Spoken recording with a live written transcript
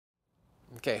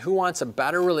Okay, who wants a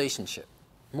better relationship,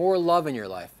 more love in your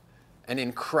life, and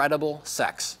incredible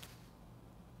sex?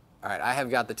 All right, I have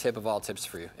got the tip of all tips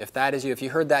for you. If that is you, if you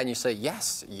heard that and you say,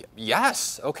 yes,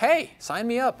 yes, okay, sign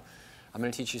me up. I'm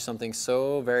going to teach you something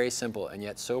so very simple and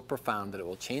yet so profound that it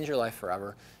will change your life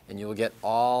forever, and you will get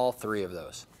all three of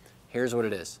those. Here's what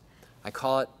it is. I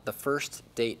call it the first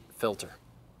date filter.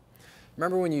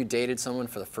 Remember when you dated someone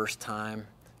for the first time?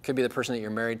 Could be the person that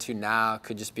you're married to now,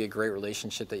 could just be a great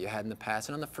relationship that you had in the past.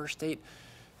 And on the first date,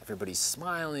 everybody's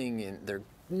smiling and they're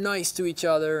nice to each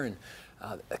other, and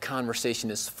the conversation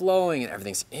is flowing and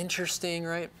everything's interesting,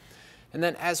 right? And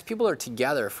then as people are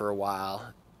together for a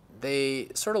while, they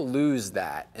sort of lose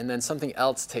that, and then something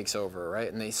else takes over,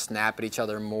 right? And they snap at each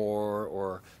other more,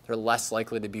 or they're less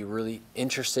likely to be really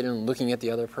interested in looking at the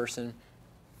other person.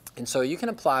 And so you can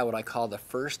apply what I call the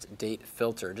first date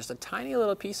filter, just a tiny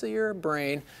little piece of your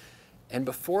brain, and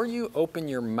before you open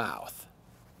your mouth,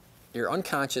 your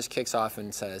unconscious kicks off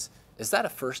and says, is that a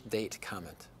first date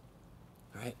comment?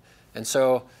 Right? And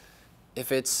so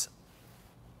if it's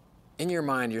in your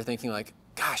mind, you're thinking like,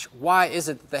 gosh, why is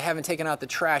it that they haven't taken out the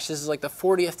trash? This is like the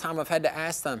 40th time I've had to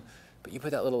ask them. But you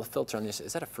put that little filter on, you say,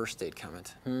 is that a first date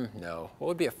comment? No. What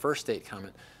would be a first date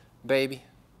comment? Baby,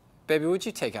 would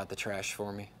you take out the trash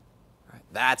for me? Right?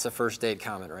 That's a first date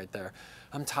comment right there.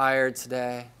 I'm tired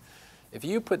today. If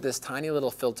you put this tiny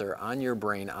little filter on your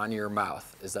brain, on your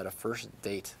mouth, is that a first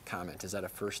date comment? Is that a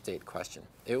first date question?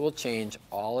 It will change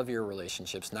all of your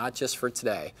relationships, not just for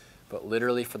today, but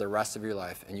literally for the rest of your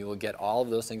life. And you will get all of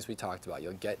those things we talked about.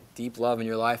 You'll get deep love in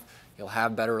your life, you'll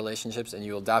have better relationships, and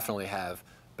you will definitely have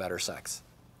better sex.